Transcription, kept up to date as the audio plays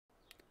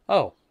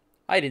Oh,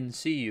 I didn't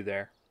see you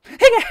there. Hey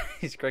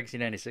guys,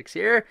 Craig96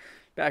 here,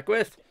 back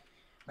with.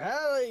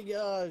 Howdy,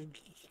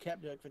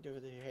 Captain Duck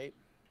 5058.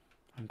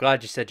 I'm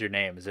glad you said your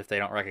name, as if they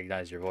don't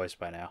recognize your voice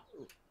by now.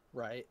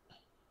 Right.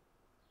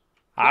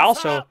 I What's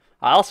also, up?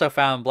 I also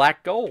found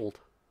black gold.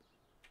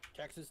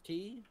 Texas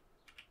tea?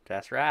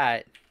 That's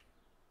right.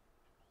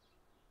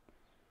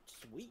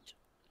 Sweet.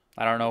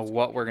 I don't know Let's go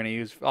what we're gonna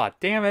use. Oh,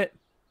 damn it!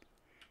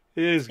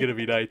 It is gonna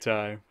be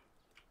nighttime.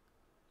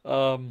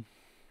 Um.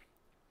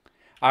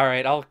 All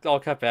right, I'll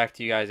cut back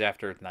to you guys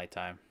after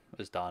nighttime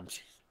is done.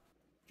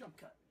 Jump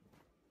cut.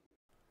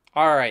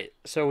 All right,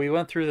 so we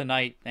went through the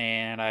night,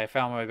 and I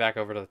found my way back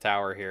over to the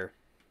tower here.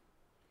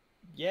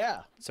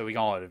 Yeah. So we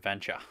go on an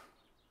adventure.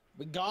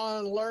 We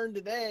gonna learn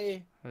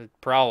today.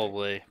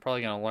 Probably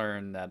gonna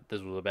learn that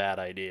this was a bad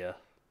idea.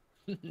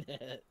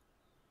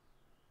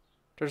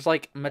 There's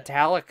like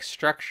metallic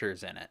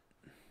structures in it.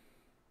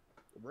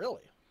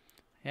 Really?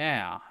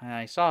 Yeah, and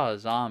I saw a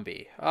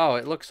zombie. Oh,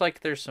 it looks like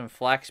there's some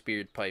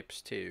flaxbeard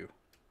pipes too.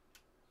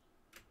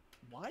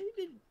 Why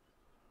did...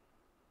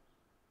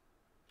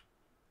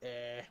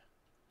 Eh.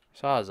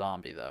 Saw a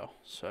zombie though,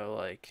 so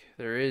like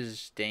there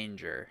is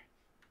danger.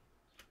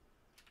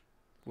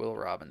 Will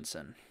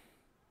Robinson.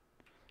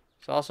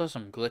 There's also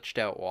some glitched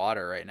out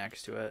water right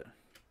next to it.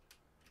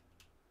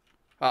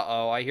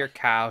 Uh-oh, I hear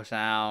cow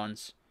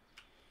sounds.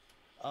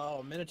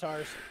 Oh,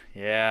 Minotaurs.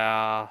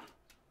 Yeah.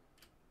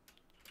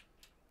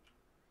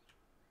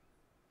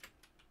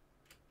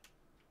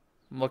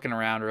 I'm looking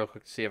around real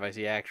quick to see if I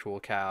see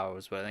actual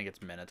cows, but I think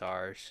it's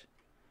minotaurs.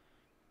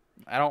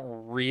 I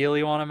don't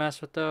really want to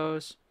mess with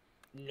those.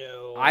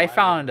 No, I I wouldn't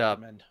found a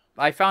recommend.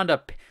 I found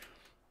a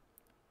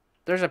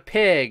there's a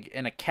pig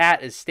and a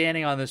cat is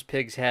standing on this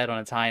pig's head on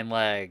its hind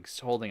legs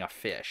holding a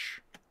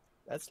fish.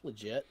 That's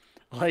legit.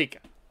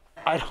 Like,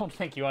 I don't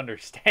think you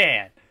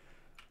understand.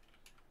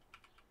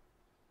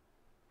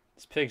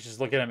 This pig's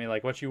just looking at me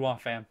like, "What you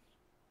want, fam?"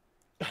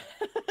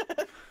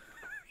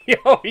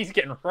 Yo, he's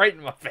getting right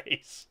in my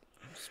face.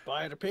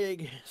 Spider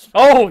pig.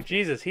 Oh,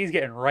 Jesus, he's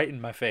getting right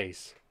in my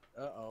face.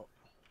 Uh-oh.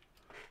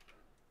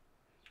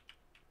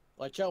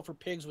 Watch out for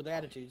pigs with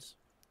attitudes.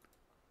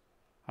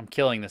 I'm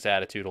killing this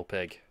attitudal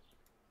pig.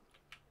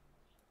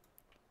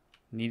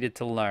 Needed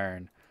to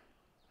learn.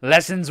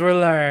 Lessons were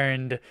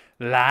learned.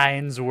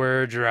 Lines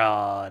were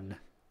drawn.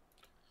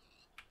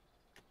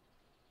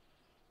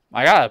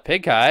 I got a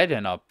pig hide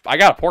and I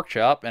got a pork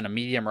chop and a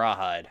medium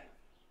rawhide.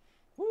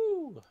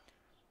 Woo!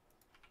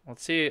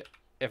 Let's see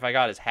if I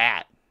got his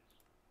hat.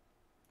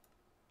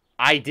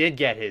 I did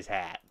get his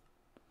hat.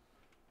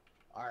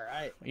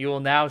 Alright. You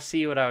will now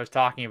see what I was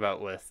talking about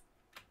with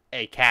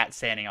a cat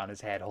standing on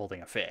his head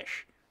holding a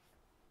fish.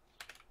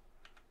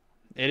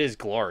 It is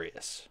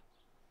glorious.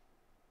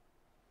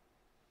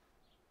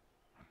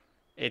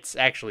 It's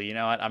actually, you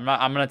know what? I'm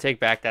gonna take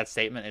back that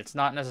statement. It's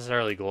not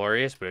necessarily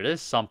glorious, but it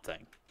is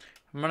something.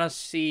 I'm gonna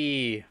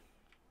see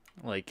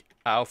like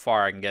how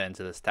far I can get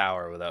into this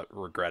tower without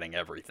regretting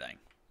everything.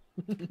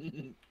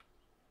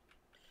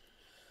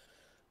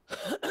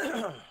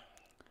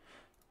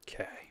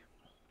 Okay.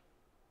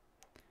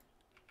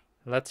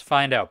 Let's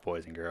find out,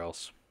 boys and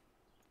girls.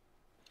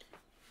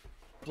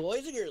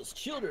 Boys and girls,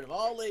 children of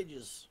all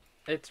ages.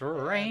 It's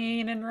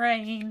rain and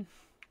rain.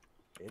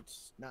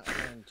 It's not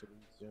going to be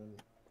soon.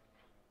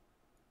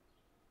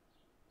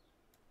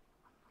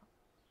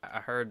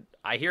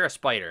 I hear a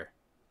spider.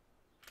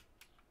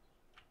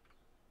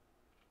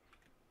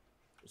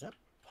 Is that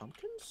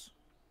pumpkins?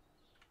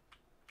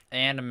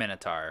 And a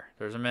minotaur.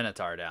 There's a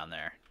minotaur down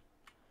there.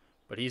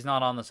 But he's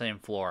not on the same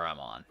floor I'm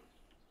on.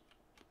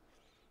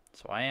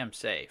 So I am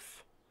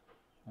safe.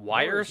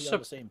 Wire on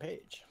the same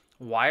page.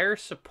 Wire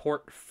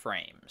support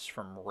frames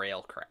from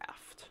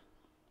Railcraft.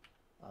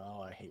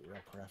 Oh, I hate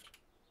Railcraft.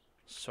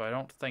 So I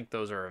don't think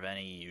those are of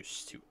any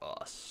use to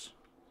us.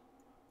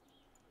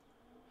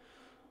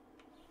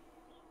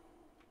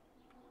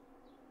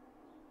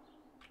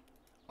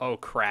 Oh,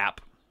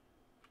 crap.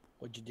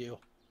 What'd you do?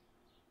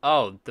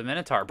 Oh, the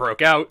Minotaur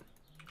broke out.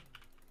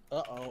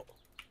 Uh-oh.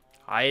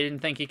 I didn't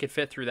think he could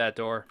fit through that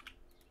door.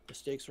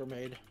 Mistakes were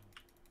made.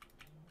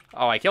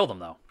 Oh, I killed him,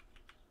 though.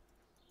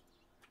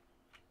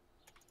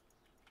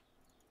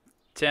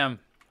 Tim,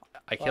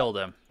 I killed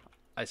him.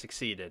 I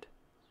succeeded.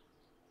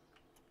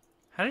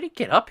 How did he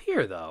get up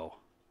here, though?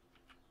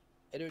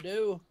 I don't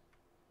know.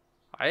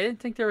 I didn't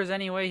think there was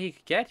any way he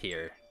could get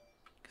here.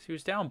 Because he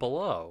was down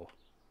below.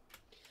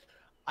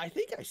 I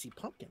think I see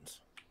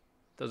pumpkins.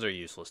 Those are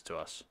useless to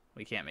us.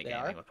 We can't make They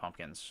anything are? with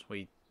pumpkins.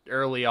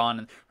 Early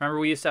on, remember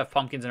we used to have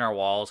pumpkins in our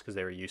walls because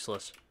they were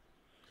useless?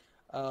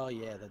 Oh,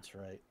 yeah, that's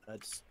right.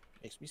 That's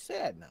makes me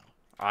sad now.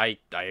 I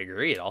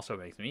agree. It also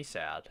makes me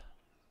sad.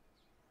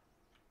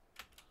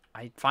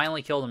 I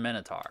finally killed a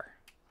Minotaur.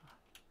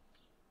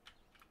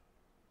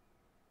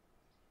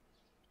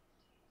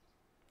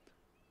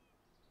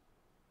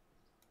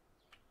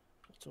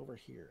 What's over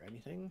here?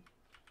 Anything?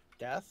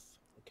 Death?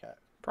 Okay.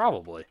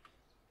 Probably.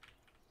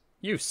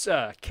 You,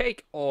 sir,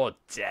 cake or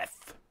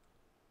death?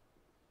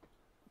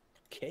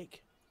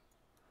 Cake.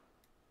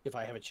 If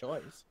I have a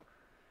choice.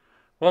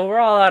 Well, we're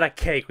all out of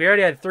cake. We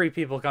already had 3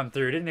 people come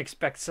through. Didn't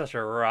expect such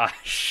a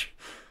rush.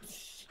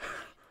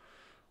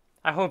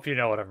 I hope you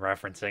know what I'm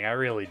referencing. I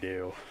really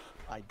do.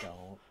 I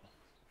don't.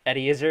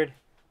 Eddie Izzard?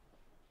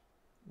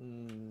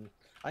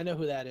 I know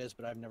who that is,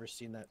 but I've never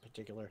seen that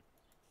particular.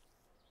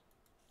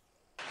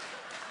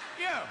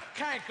 You,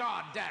 cake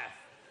or death?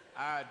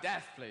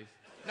 Death, please.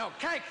 No,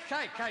 cake,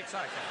 sorry, cake.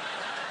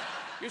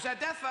 You said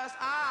death first?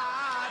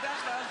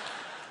 Death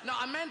first. No,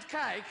 I meant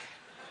cake.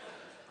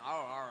 Oh,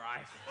 all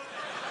right.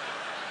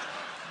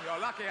 You're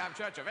lucky I'm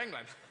Church of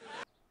England.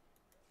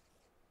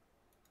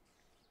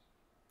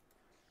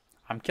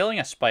 I'm killing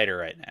a spider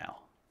right now.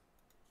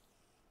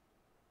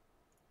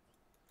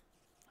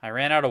 I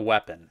ran out of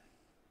weapon,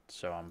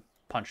 so I'm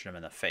punching him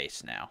in the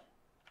face now.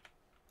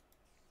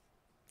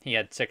 He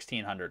had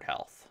 1,600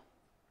 health.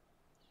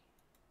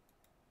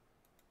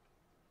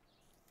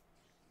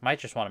 Might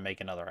just want to make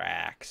another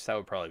axe. That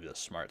would probably be the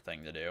smart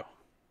thing to do.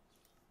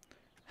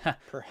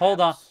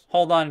 Hold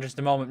on just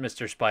a moment,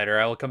 Mr. Spider.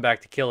 I will come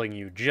back to killing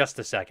you just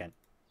a second.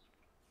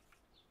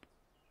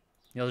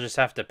 You'll just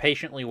have to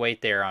patiently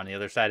wait there on the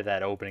other side of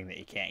that opening that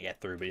you can't get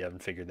through, but you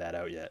haven't figured that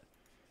out yet.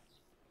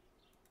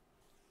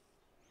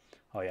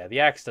 Oh yeah,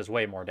 the axe does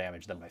way more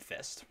damage than my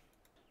fist.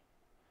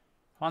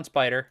 Come on,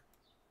 Spider.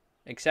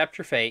 Accept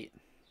your fate.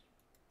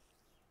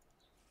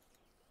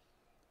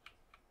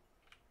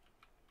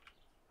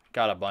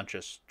 Got a bunch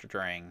of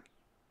string.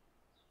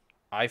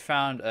 I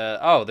found,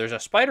 oh, there's a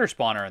spider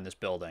spawner in this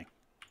building.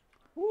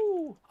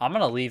 Woo! I'm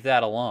going to leave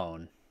that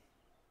alone,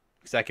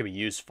 because that could be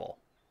useful.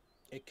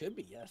 It could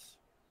be, yes.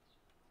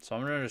 So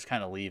I'm going to just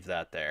kind of leave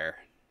that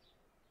there.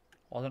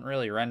 Wasn't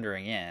really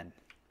rendering in.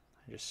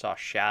 I just saw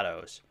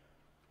shadows.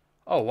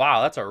 Oh,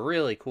 wow, that's a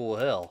really cool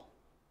hill.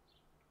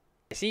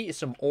 I see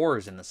some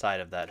ores in the side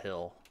of that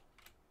hill.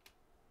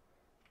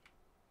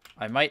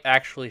 I might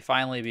actually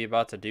finally be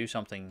about to do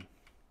something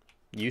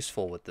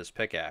useful with this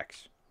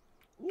pickaxe.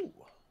 Ooh.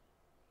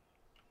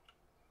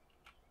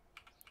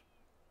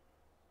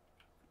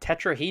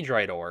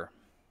 Tetrahedrite ore,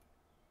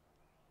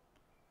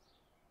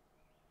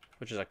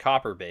 which is a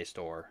copper-based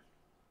ore.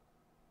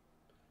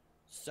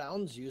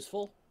 Sounds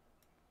useful.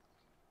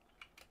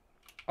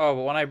 Oh,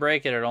 but when I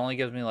break it, it only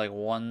gives me like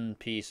 1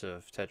 piece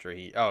of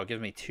tetrahedrite. Oh, it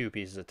gives me 2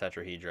 pieces of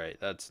tetrahedrite.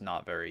 That's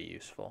not very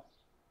useful.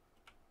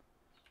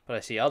 But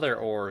I see other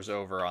ores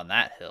over on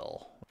that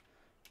hill.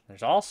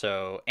 There's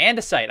also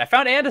andesite. I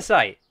found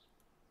andesite.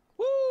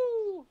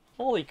 Woo!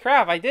 Holy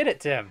crap, I did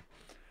it, Tim.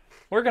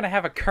 We're going to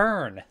have a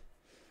cairn.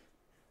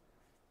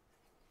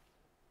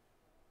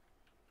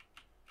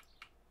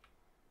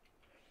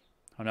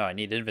 Oh no, I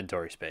need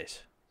inventory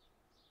space.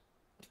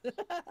 I'm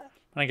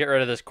gonna get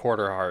rid of this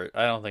quarter heart.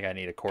 I don't think I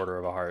need a quarter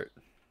of a heart.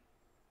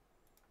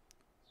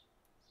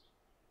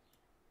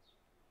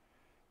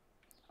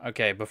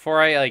 Okay, before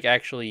I like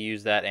actually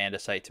use that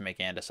andesite to make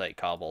andesite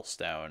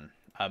cobblestone,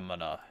 I'm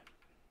gonna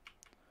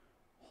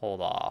hold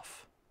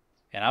off.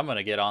 And I'm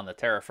gonna get on the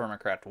Terra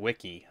Firmacraft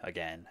wiki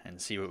again and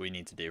see what we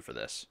need to do for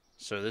this.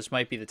 So this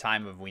might be the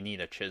time of we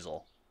need a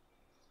chisel.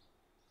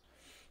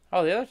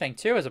 Oh, the other thing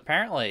too is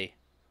apparently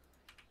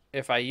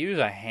if I use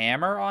a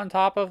hammer on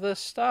top of this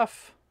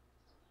stuff,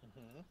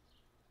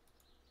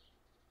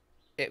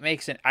 it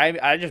makes an...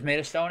 I just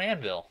made a stone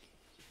anvil.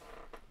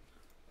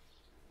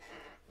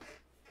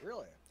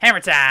 Really? Hammer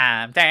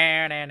time!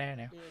 Can't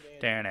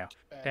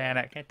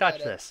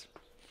touch this.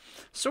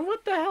 So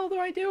what the hell do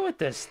I do with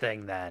this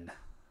thing then?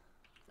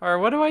 Or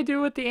what do I do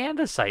with the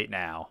andesite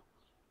now?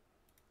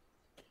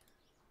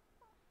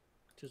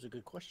 This is a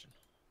good question.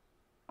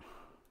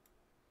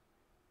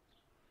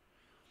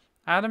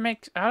 How do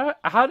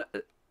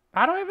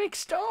I make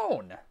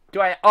stone?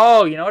 Do I...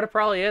 Oh, you know what it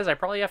probably is? I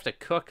probably have to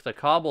cook the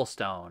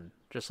cobblestone.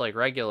 Just like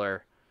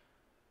regular.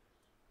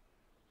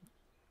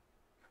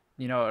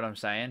 You know what I'm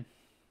saying?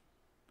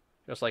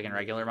 Just like in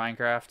regular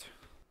Minecraft.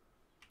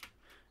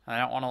 I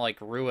don't want to like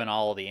ruin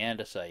all of the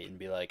andesite and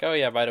be like, oh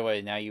yeah, by the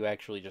way, now you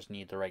actually just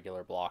need the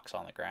regular blocks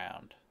on the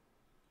ground.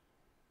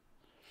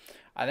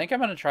 I think I'm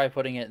going to try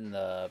putting it in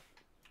the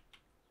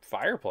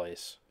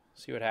fireplace.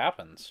 See what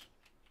happens.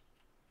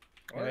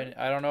 Right.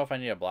 I don't know if I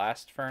need a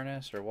blast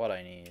furnace or what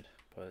I need,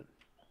 but...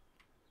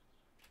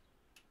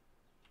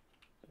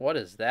 What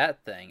is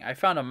that thing? I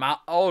found a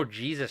Oh,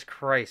 Jesus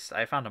Christ.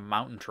 I found a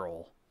mountain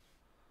troll.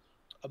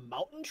 A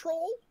mountain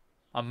troll?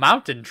 A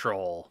mountain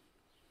troll.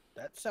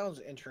 That sounds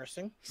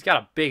interesting. He's got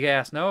a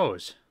big-ass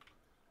nose.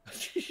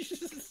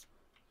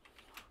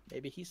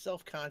 Maybe he's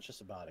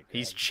self-conscious about it. Greg.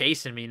 He's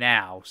chasing me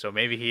now, so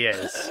maybe he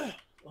is.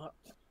 Well,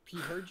 he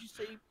heard you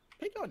say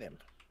pick on him.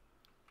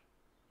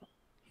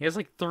 He has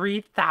like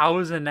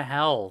 3,000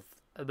 health.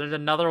 There's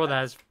another one that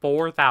has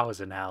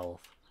 4,000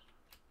 health.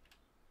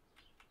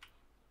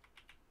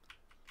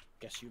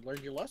 Guess you learned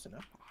your lesson,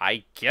 huh?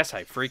 I guess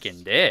I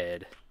freaking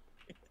did.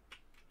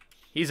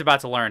 He's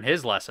about to learn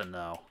his lesson,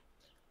 though.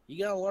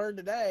 You gotta learn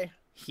today.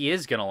 He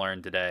is gonna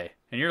learn today.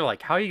 And you're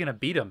like, how are you gonna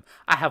beat him?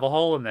 I have a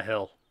hole in the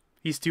hill.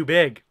 He's too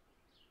big.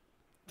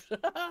 So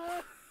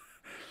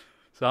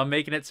I'm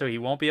making it so he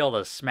won't be able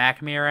to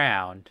smack me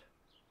around.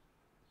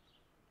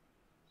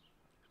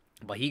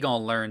 But he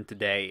gonna learn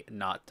today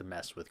not to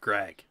mess with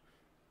Greg.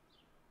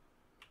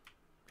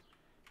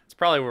 That's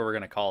probably where we're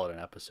gonna call it an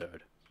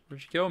episode.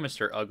 Where'd you go,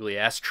 Mr. Ugly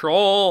Ass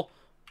Troll?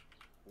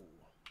 Ooh.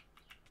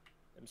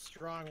 Them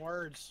strong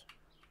words.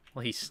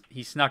 Well,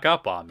 he snuck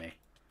up on me.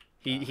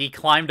 He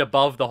climbed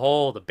above the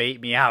hole to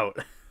bait me out.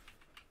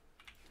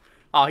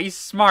 Oh, he's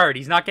smart.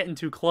 He's not getting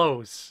too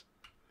close.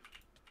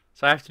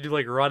 So I have to do,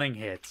 like, running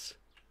hits.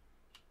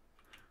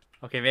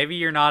 Okay, maybe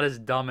you're not as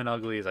dumb and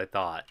ugly as I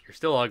thought. You're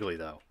still ugly,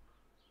 though.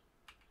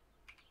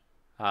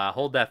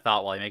 Hold that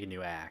thought while I make a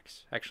new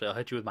axe. Actually, I'll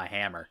hit you with my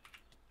hammer.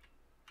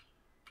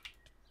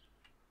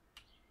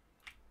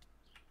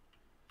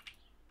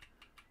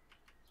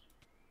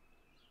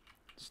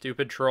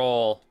 Stupid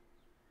troll.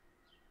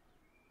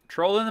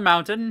 Troll in the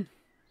mountain.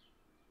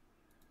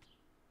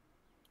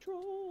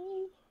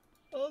 Troll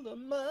on the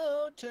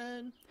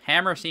mountain.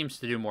 Hammer seems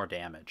to do more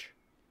damage.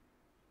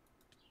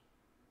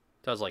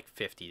 Does like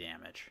 50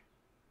 damage.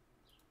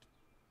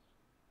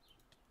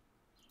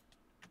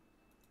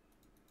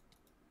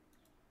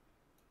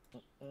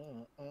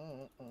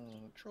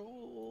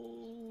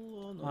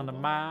 Troll On the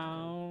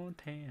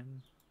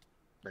mountain.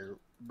 Burr,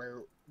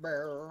 burr,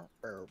 burr,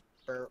 burr,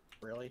 burr.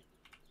 Really?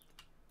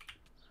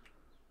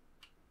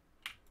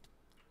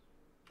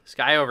 This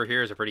guy over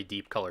here is a pretty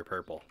deep color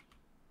purple.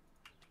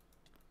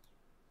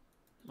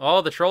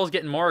 Oh, the troll's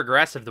getting more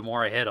aggressive the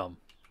more I hit him.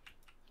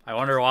 I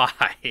wonder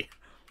why.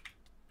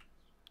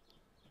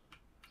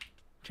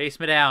 Chase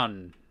me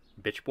down,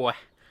 bitch boy.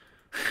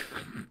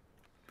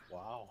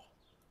 Wow.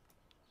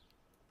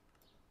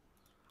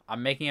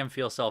 I'm making him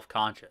feel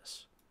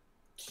self-conscious.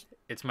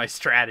 It's my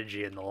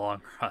strategy in the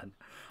long run.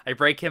 I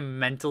break him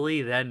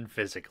mentally, then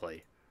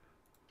physically.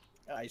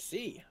 I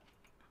see.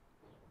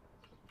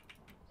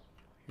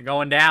 You're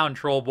going down,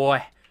 troll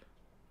boy.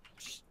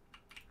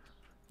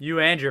 You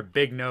and your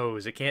big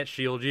nose. It can't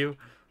shield you.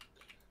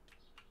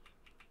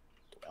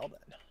 Well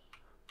then.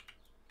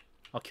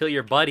 I'll kill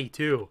your buddy,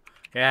 too.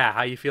 Yeah,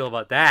 how you feel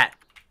about that?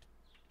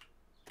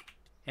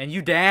 And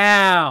you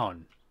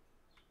down.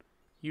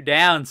 You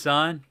down,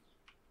 son.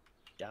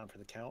 Down for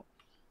the count.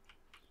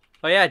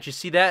 Oh, yeah, did you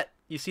see that?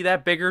 You see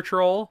that bigger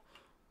troll?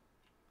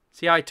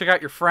 See how I took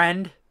out your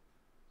friend?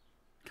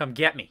 Come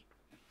get me.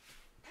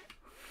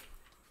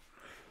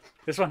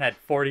 This one had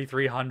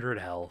 4,300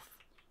 health.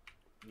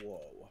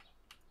 Whoa.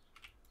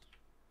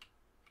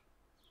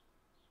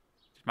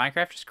 Did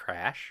Minecraft just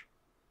crash?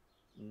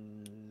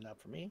 Not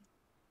for me.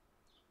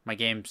 My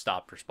game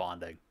stopped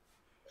responding.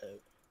 Oh.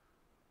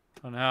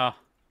 Oh no.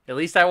 At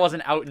least I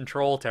wasn't out in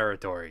troll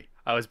territory.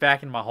 I was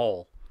back in my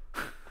hole.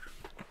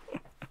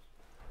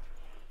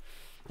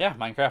 Yeah,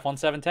 Minecraft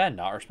 1710,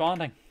 not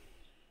responding.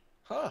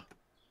 Huh.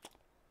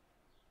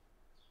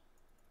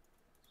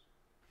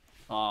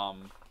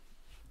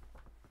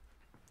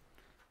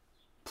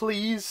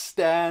 Please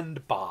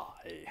stand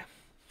by.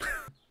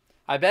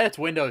 I bet it's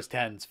Windows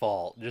 10's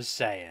fault, just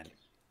saying.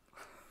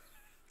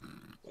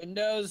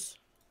 Windows.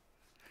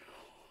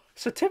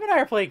 So Tim and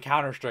I are playing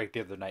Counter-Strike the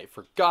other night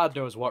for God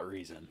knows what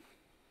reason.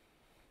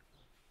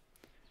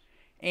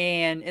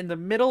 And in the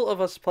middle of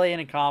us playing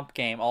a comp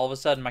game, all of a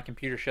sudden my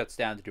computer shuts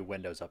down to do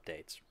Windows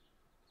updates.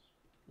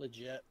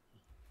 Legit.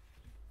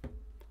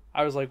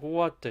 I was like,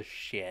 what the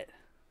shit?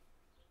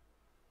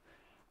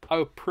 I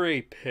was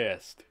pretty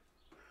pissed.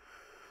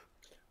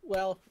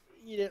 Well,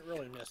 you didn't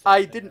really miss it.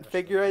 I didn't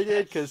figure I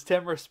did because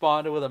Tim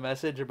responded with a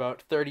message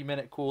about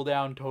 30-minute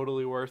cooldown,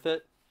 totally worth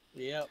it.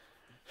 Yep.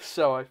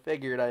 So I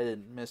figured I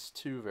didn't miss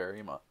too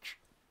very much.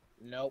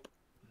 Nope.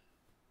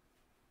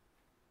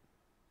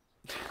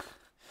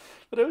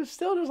 But it was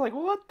still just like,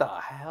 what the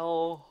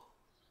hell?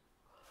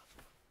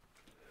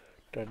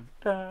 Dun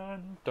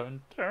dun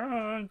dun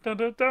dun dun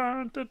dun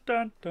dun dun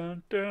dun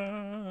dun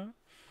dun.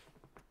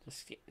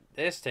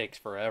 This takes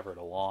forever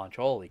to launch.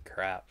 Holy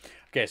crap.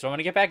 Okay, so I'm going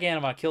to get back in.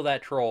 I'm going to kill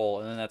that troll,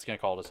 and then that's going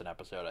to call this an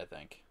episode, I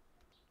think.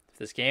 If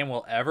this game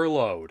will ever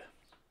load.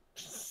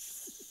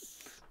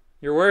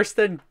 You're worse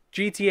than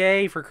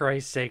GTA, for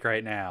Christ's sake,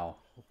 right now.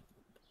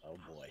 Oh,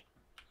 boy.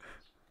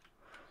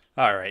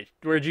 Alright,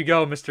 where'd you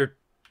go, Mr.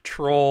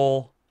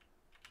 Troll?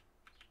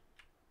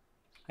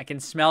 I can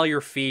smell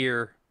your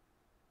fear.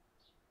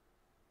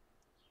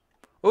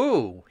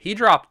 Ooh, he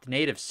dropped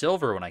native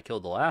silver when I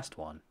killed the last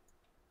one.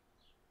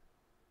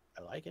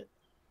 I like it.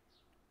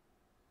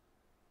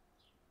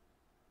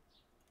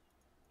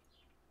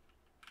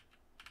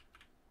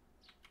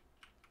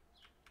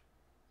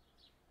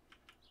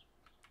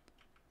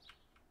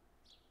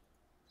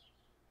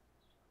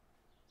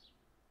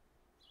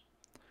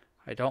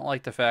 I don't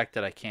like the fact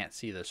that I can't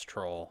see this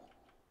troll.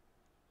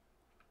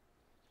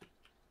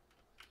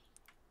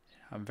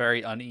 I'm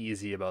very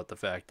uneasy about the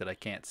fact that I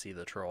can't see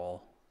the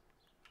troll.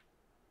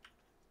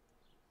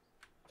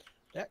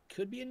 That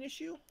could be an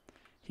issue.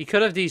 He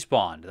could have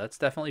despawned. That's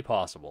definitely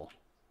possible.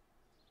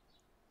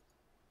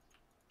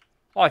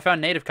 Oh, I found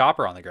native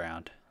copper on the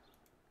ground.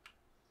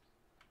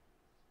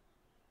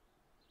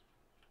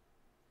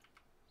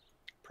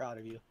 Proud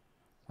of you.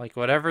 Like,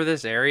 whatever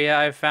this area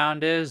I've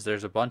found is,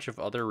 there's a bunch of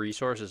other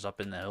resources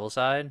up in the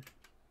hillside.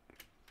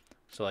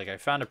 So, like, I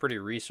found a pretty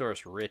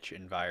resource-rich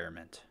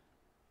environment.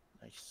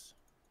 Nice.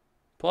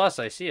 Plus,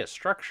 I see a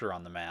structure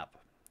on the map.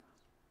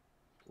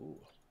 Ooh.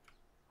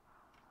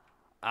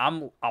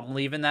 I'm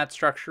leaving that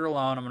structure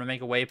alone. I'm going to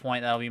make a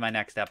waypoint. That'll be my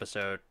next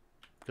episode.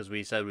 Because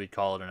we said we'd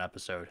call it an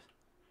episode.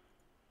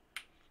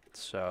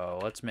 So,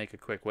 let's make a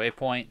quick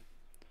waypoint.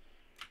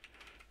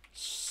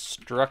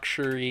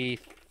 Structure-y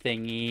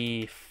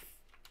thingy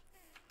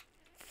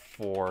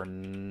for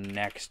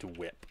next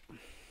whip.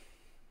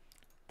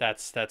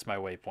 That's my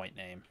waypoint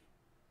name.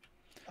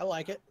 I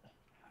like it.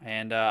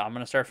 And I'm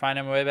going to start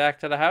finding my way back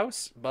to the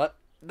house. But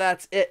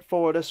that's it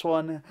for this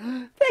one.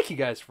 Thank you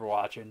guys for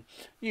watching.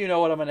 You know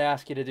what I'm going to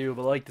ask you to do.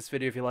 But like this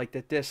video if you liked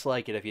it.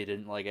 Dislike it if you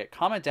didn't like it.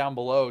 Comment down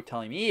below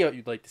telling me what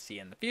you'd like to see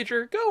in the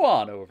future. Go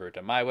on over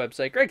to my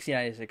website,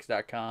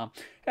 gregc96.com.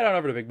 Head on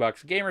over to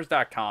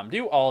bigboxgamers.com.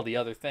 Do all the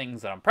other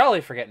things that I'm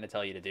probably forgetting to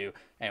tell you to do.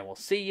 And we'll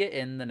see you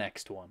in the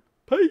next one.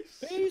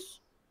 Peace. Peace.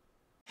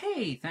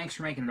 Hey, thanks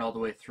for making it all the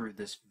way through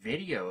this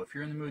video. If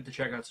you're in the mood to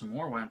check out some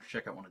more, why don't you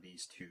check out one of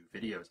these 2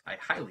 videos? I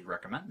highly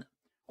recommend them.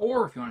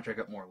 Or if you want to check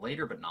out more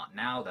later, but not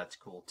now, that's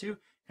cool too. You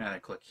can either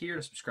click here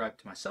to subscribe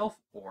to myself,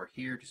 or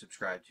here to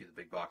subscribe to the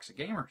Big Box of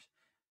Gamers.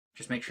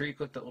 Just make sure you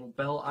click that little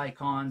bell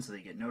icon so that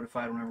you get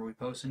notified whenever we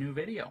post a new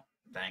video.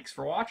 Thanks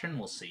for watching.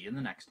 We'll see you in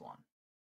the next one.